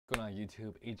going on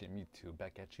YouTube? Agent Mewtwo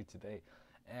back at you today.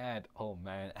 And oh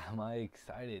man, am I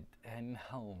excited. And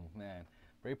oh man,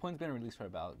 BREAKpoint's been released for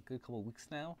about a good couple weeks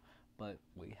now, but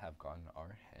we have gotten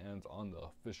our hands on the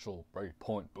official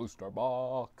BREAKpoint Booster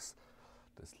Box.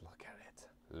 Just look at it.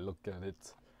 Look at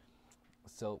it.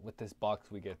 So with this box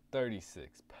we get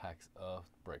 36 packs of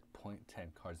BREAKpoint, 10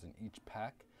 cards in each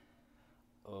pack.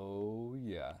 Oh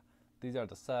yeah. These are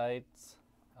the sides,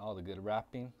 all the good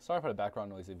wrapping. Sorry for the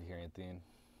background noise if you hear anything.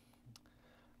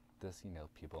 This,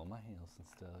 people on my heels and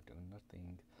stuff doing their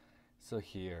thing. So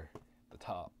here, the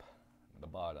top, the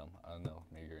bottom. I don't know,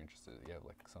 maybe you're interested. You have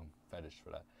like some fetish for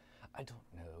that. I don't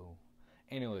know.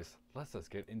 Anyways, let's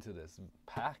just get into this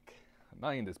pack.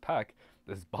 Not in this pack,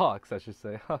 this box, I should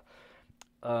say.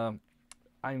 I'm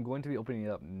going to be opening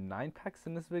up 9 packs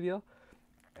in this video,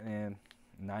 and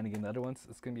 9 again the other ones.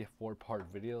 It's going to be a 4-part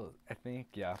video, I think,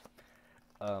 yeah.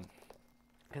 Because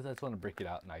I just want to break it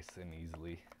out nice and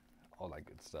easily, all that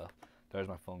good stuff. There's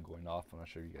my phone going off. I'm not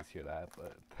sure if you guys hear that,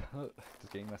 but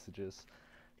just getting messages.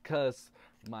 Because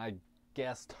my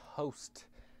guest host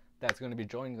that's going to be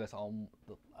joining us on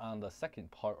the second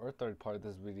part or third part of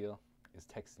this video is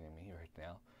texting me right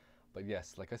now. But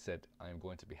yes, like I said, I am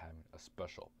going to be having a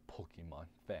special Pokemon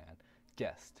fan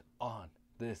guest on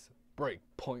this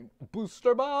BREAKpoint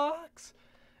Booster Box.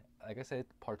 Like I said,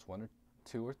 parts 1 or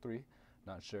 2 or 3,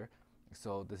 not sure.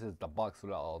 So this is the box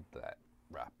without all that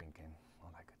wrapping and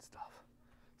all that good stuff.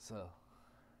 So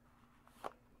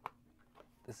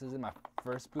this isn't my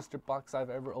first booster box I've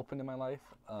ever opened in my life.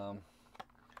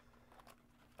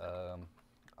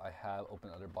 I have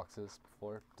opened other boxes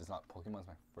before. It's not Pokemon, it's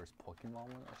my first Pokemon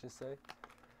one, I should say.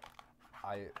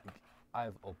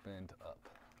 I've opened up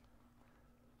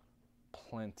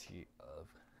plenty of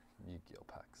Yu-Gi-Oh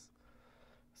packs.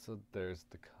 So there's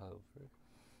the cover,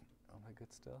 all that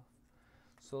good stuff.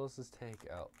 So let's just take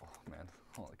out, oh man,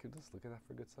 hold on, I could just look at that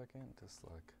for a good second. Just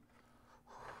like,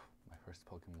 my first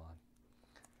Pokemon.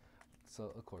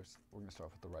 So of course, we're gonna start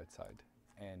off with the right side.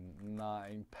 And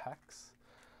 9 packs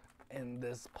in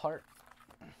this part.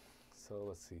 So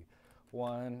let's see,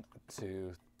 1,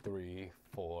 2, 3,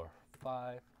 4,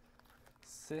 5,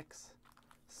 6,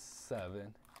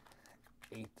 7,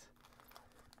 8,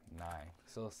 9.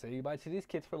 So say goodbye to these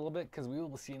kids for a little bit because we will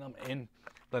be seeing them in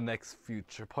the next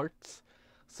future parts.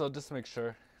 So just to make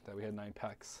sure that we had 9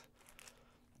 packs.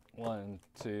 1,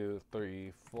 2,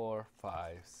 3, 4,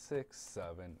 5, 6,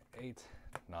 7, 8,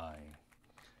 9.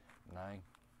 9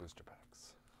 booster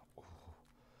packs. Ooh.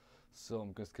 So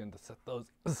I'm just going to set those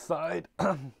aside.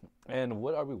 And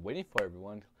what are we waiting for,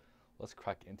 everyone? Let's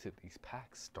crack into these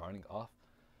packs, starting off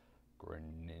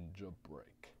Greninja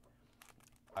Break.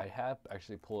 I have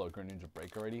actually pulled a Greninja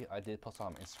Break already. I did post it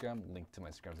on Instagram. Link to my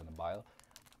Instagram's in the bio.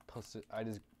 Posted.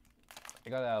 I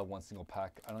got it out of one single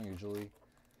pack. I don't usually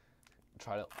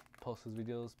try to post those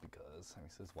videos because I mean,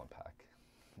 it's one pack,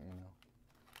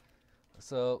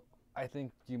 So I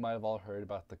think you might have all heard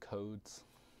about the codes.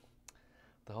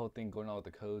 The whole thing going on with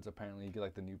the codes. Apparently, you get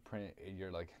like the new print, and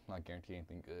you're like not guaranteed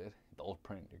anything good. The old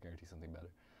print, you're guaranteed something better.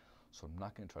 So I'm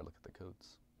not gonna try to look at the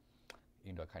codes,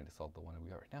 even though I kind of solved the one that we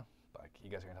got right now. But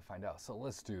you guys are gonna find out. So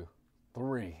let's do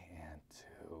 3 and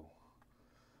 2,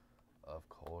 of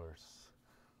course.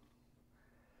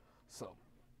 So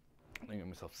I'm gonna get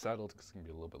myself settled because it's gonna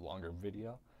be a little bit longer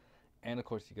video. And of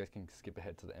course, you guys can skip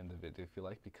ahead to the end of it if you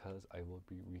like, because I will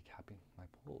be recapping my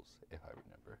pulls if I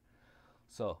remember.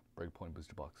 So, BREAKpoint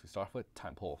Booster Box. We start with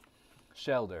time pull.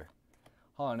 Shelder,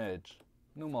 Honedge,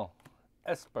 Numel,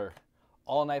 Esper,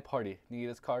 All Night Party. Need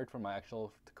this card for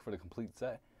the complete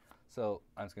set. So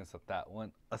I'm just gonna set that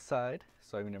one aside.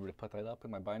 So I remember to put that up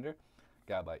in my binder.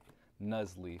 Gabite,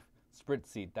 Nuzleaf,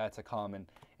 Spritseed, that's a common,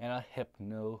 and a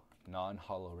Hypno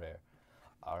non-holo rare.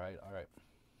 Alright.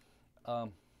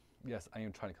 Yes, I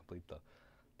am trying to complete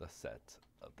the set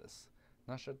of this.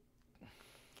 Not sure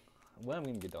when I'm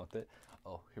gonna get done with it.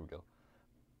 Oh, here we go.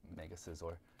 Mega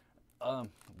Scizor. Well,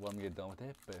 I'm gonna get done with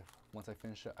it, but once I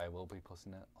finish it, I will be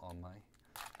posting it on my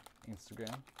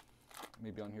Instagram.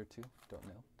 Maybe on here too. Don't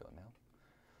know.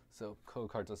 So code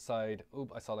cards aside.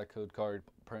 Oop, I saw that code card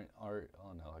print art.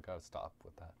 Oh no, I gotta stop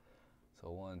with that.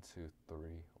 So 1, 2, 3,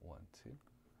 1, 2.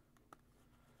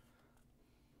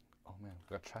 Oh man,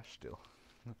 we got trash still.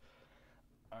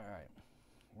 Alright,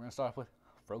 we're gonna start off with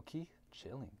Froakie,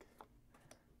 Chilling,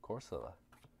 Corsola,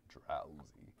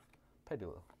 Drowsy,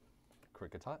 Pedulo,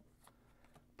 Kricketot,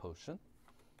 Potion,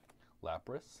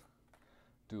 Lapras,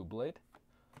 Doublade,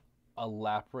 a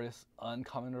Lapras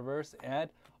uncommon reverse, and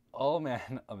oh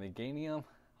man, a Meganium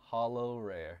holo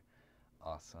rare.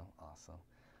 Awesome.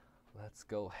 Let's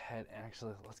go ahead and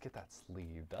actually let's get that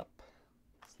sleeved up.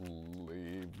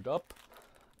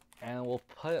 And we'll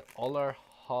put all our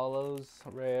holos,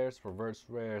 rares, reverse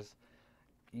rares,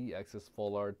 EXs,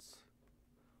 full arts,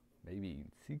 maybe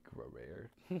secret rare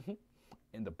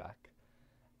in the back.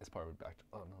 It's part of the back.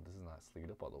 Oh no, this is not sleeved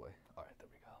up all the way. All right, there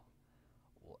we go.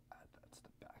 We'll add that to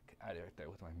the back. Add it right there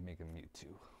with my Mega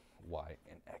Mewtwo Y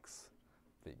and X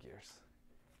figures.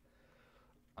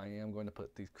 I am going to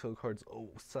put these code cards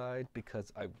aside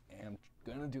because I am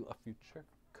going to do a future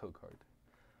code card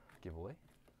giveaway.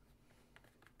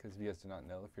 Because if you guys do not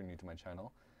know, if you're new to my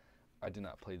channel, I do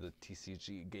not play the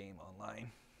TCG game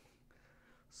online.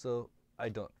 So I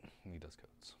don't need those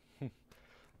codes.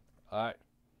 Alright,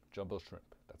 Jumbo Shrimp.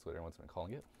 That's what everyone's been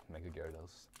calling it. Mega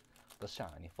Gyarados. The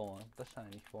shiny form. The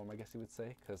shiny form, I guess you would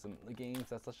say. Because in the games,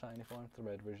 that's the shiny form. It's the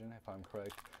red version, if I'm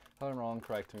correct. If I'm wrong,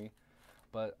 correct me.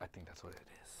 But I think that's what it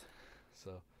is.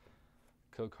 So,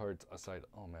 code cards aside.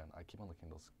 Oh man, I keep on looking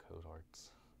at those code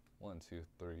arts. 1, 2,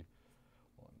 3. 1.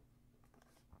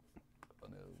 Oh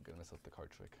no, I'm gonna mess up the card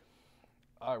trick.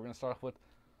 Alright, we're gonna start off with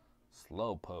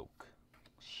Slowpoke,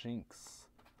 Shinx,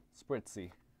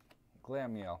 Spritzy,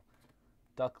 Glameow,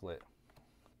 Ducklet,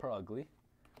 Purugly,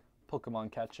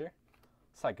 Pokemon Catcher,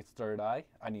 Psychic's Third Eye.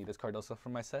 I need this card also for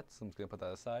my set, so I'm just gonna put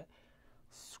that aside.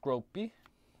 Scropey,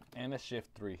 and a Shift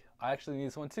 3. I actually need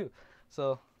this one too.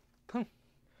 So,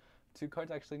 2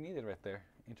 cards actually needed right there.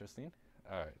 Interesting.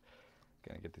 Alright,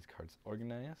 gonna get these cards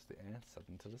organized and set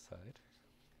them to the side.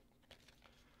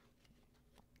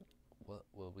 What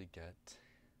will we get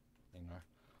in our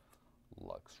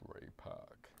Luxray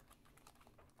pack?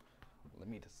 Let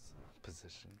me just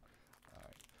position.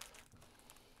 Alright.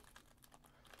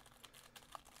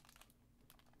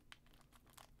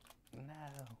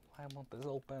 No, I want this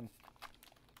open.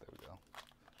 There we go.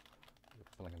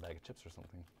 I feel like a bag of chips or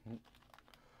something.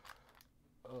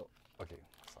 Oh, okay.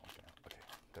 Okay,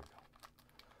 there we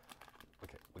go.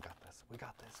 Okay, we got this. We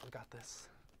got this. We got this.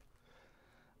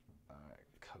 Alright,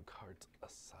 code cards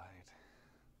aside.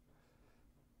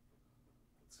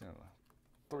 It's gonna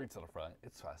 3 to the front.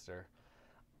 It's faster.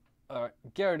 Alright,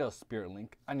 Gyarados Spirit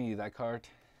Link. I need that card.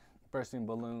 Bursting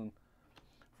Balloon,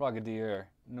 Frogadier,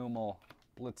 Numel,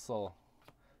 Blitzel,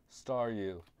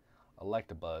 Staryu,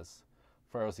 Electabuzz,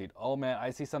 Ferroseed. Oh man,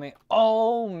 I see something.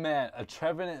 Oh man, a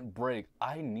Trevenant Break.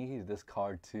 I need this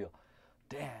card too.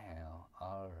 Damn.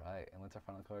 Alright, and what's our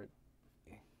final card?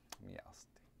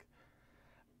 Meowstic.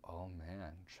 Oh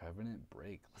man, Trevenant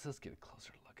Break. Let's just get a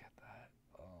closer look at that.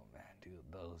 Oh man,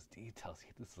 dude, those details.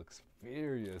 This looks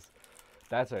furious.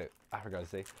 That's right, I forgot to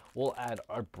say. We'll add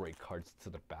our break cards to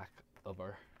the back of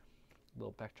our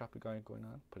little backdrop going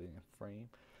on. Put it in frame.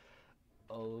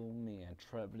 Oh man,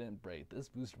 Trevenant Break. This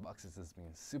booster box is just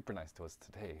being super nice to us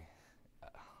today.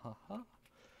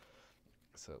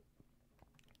 So,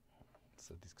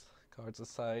 set these cards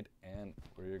aside, and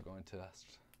we're going to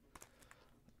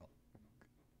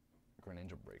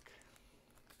Greninja Break.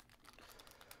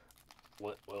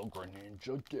 What will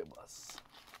Greninja give us?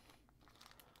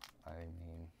 I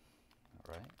mean,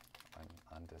 right?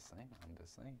 I'm just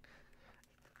saying.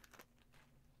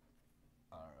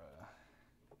 Alright.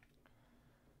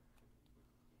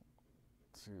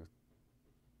 2,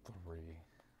 3.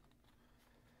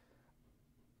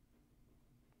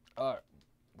 Alright,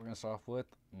 we're gonna start off with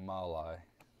Malai,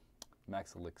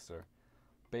 Max Elixir,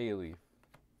 Bayleaf,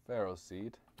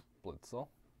 Ferroseed, Blitzel,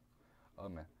 oh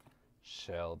man,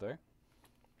 Shelder,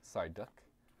 Psyduck,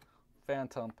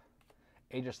 Phantom,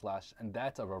 Aegislash, and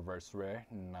that's a reverse rare.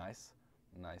 Nice.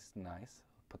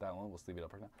 Put that one, we'll sleeve it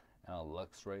up right now. And a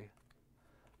Luxray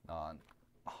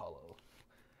non-hollow.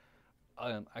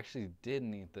 I actually did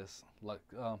need this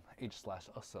Aegislash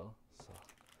also. So,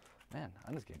 man,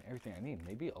 I'm just getting everything I need.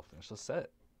 Maybe I'll finish the set.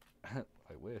 I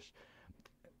wish.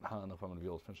 I don't know if I'm going to be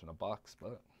able to finish in a box,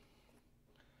 but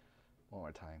one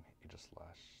more time.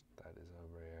 Aegislash, that is a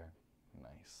rare.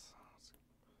 Nice.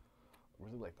 I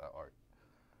really like that art.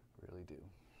 Really do.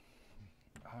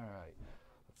 Alright,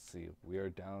 let's see. We are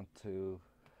down to,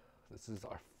 this is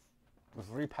our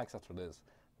 3 packs after this.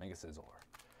 Mega Scizor.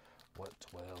 What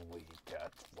will we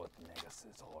get with Mega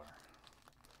Scizor?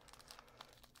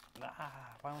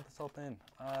 Why won't this open?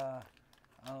 I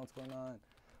don't know what's going on.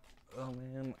 Oh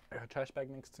man, a trash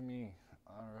bag next to me.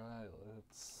 Alright,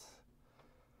 let's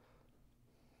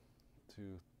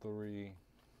 2, 3.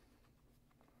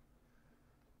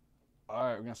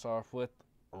 Alright, we're gonna start off with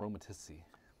Aromatisse,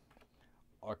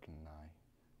 Arcanine,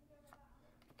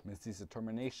 Misty's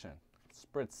Determination,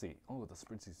 Spritzy. Oh, the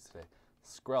Spritzy's today.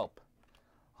 Skrelp,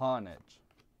 Honedge,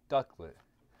 Ducklet,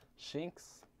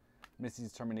 Shinx,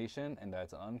 Misty's Determination, and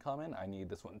that's an uncommon. I need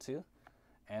this one too.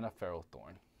 And a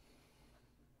Ferrothorn.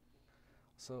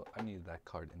 So I need that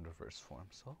card in reverse form.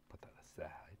 So I'll put that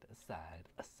aside. aside.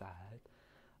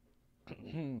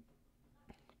 2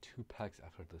 packs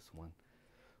after this one.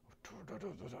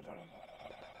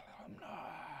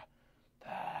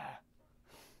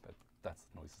 That's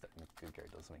the noises that Good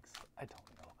Gyarados makes. I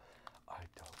don't know.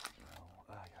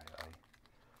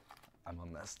 I'm a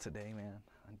mess today, man.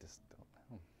 I just don't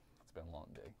know. It's been a long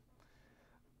day.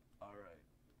 Alright.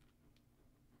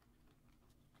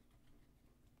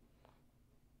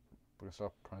 We're gonna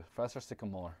start Professor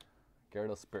Sycamore,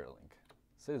 Gyarados Spirit Link,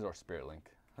 Scizor Spirit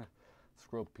Link,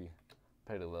 Scropey,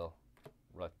 Petilil,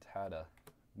 Rattata,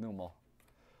 Numel,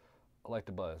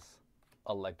 Electabuzz,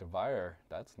 Electivire,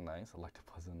 that's nice,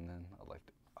 Electabuzz, and then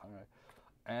alright.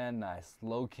 And nice,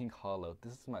 Slowking Hollow.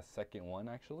 This is my second one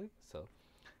actually, so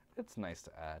it's nice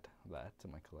to add that to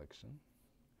my collection.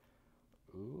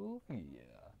 Ooh,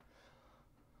 yeah.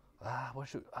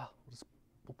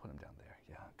 We'll put him down there,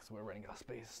 yeah, because we're running out of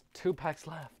space. 2 packs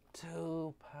left,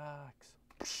 2 packs.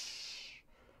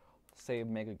 Save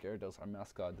Mega Gyarados, our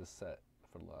mascot this set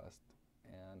for last,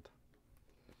 and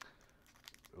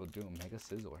we'll do a Mega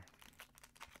Scizor.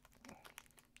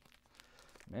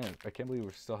 Man, I can't believe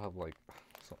we still have like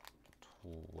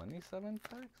 27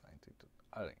 packs.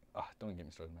 Don't get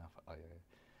me started math.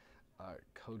 All right,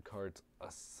 code cards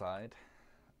aside.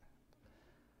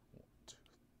 1, 2,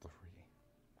 3.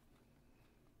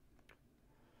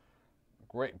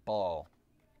 Great Ball,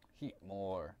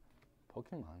 Heatmore,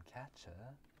 Pokemon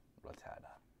Catcher,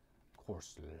 Rattata,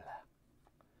 Corsola,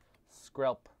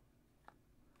 Skrelp,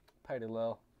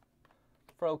 Petilil,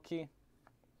 Froakie,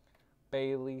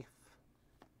 Bayleaf,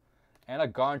 and a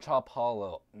Garchomp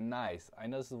Hollow. Nice. I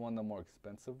know this is one of the more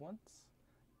expensive ones,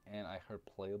 and I heard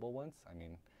playable ones. I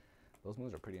mean, those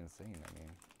moves are pretty insane. I mean,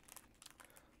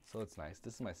 so it's nice.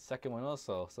 This is my second one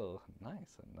also, so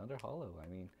nice. Another Hollow. I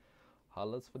mean,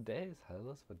 Hollows for days.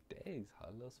 Hollows for days.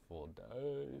 Hollows for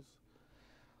days.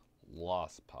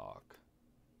 Lost Park,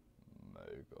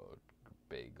 Mega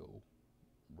Bagel,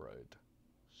 Red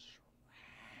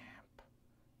Shrimp.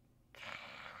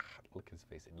 Look at his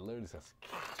face. It literally says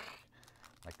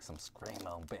like some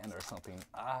Screamo band or something.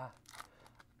 Oh,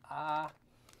 got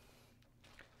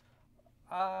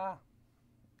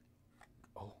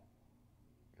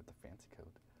the fancy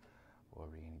code. What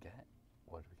are we gonna get?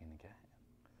 What are we gonna get?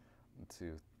 1,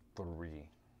 2, 3.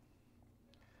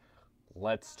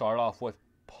 Let's start off with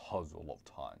Puzzle of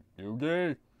Time.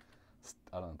 Yugi!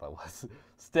 I don't know what that was.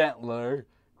 Stantler,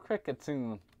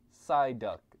 Kricketune,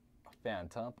 Psyduck,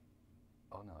 Phantom.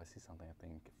 Oh no, I see something, I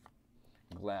think.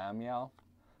 Glameow,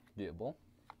 Gibble,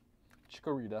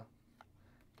 Chikorita,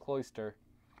 Cloyster.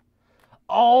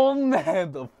 Oh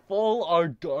man, the full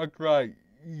art Darkrai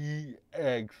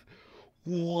EX.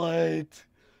 What?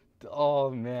 Oh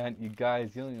man, you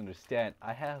guys, you don't understand.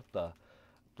 I have the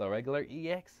regular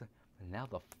EX, and now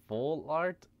the full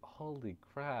art. Holy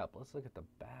crap! Let's look at the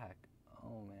back.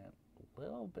 Oh man, a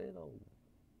little bit of.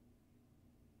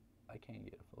 I can't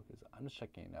get a focus. I'm just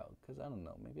checking it out because I don't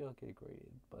know. Maybe I'll get it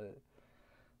graded, but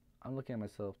I'm looking at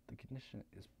myself. The condition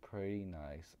is pretty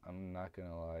nice. I'm not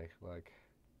gonna lie. Like,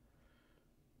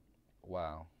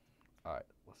 wow. All right,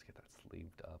 let's get that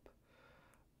sleeved up.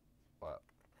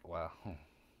 Wow.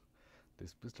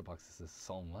 This booster box is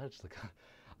so much. Like,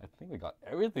 I think we got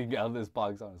everything out of this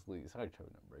box, honestly. Sorry,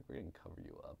 Trevor Break. We're gonna cover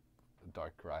you up.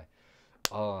 Darkrai.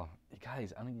 Oh, you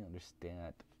guys, I don't even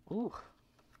understand. Ooh,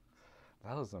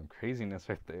 that was some craziness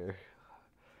right there.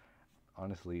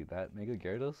 Honestly, that Mega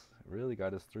Gyarados really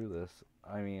got us through this.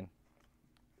 I mean,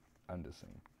 I'm just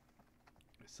saying.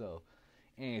 So,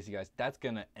 anyways, you guys, that's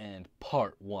gonna end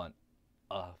part 1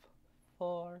 of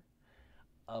 4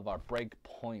 of our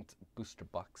BREAKpoint Booster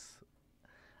Box.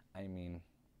 I mean,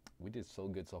 we did so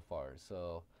good so far.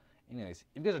 So, anyways,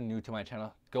 if you guys are new to my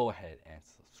channel, go ahead and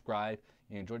subscribe.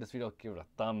 If you enjoyed this video, give it a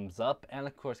thumbs up. And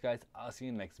of course, guys, I'll see you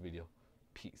in the next video.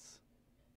 Peace.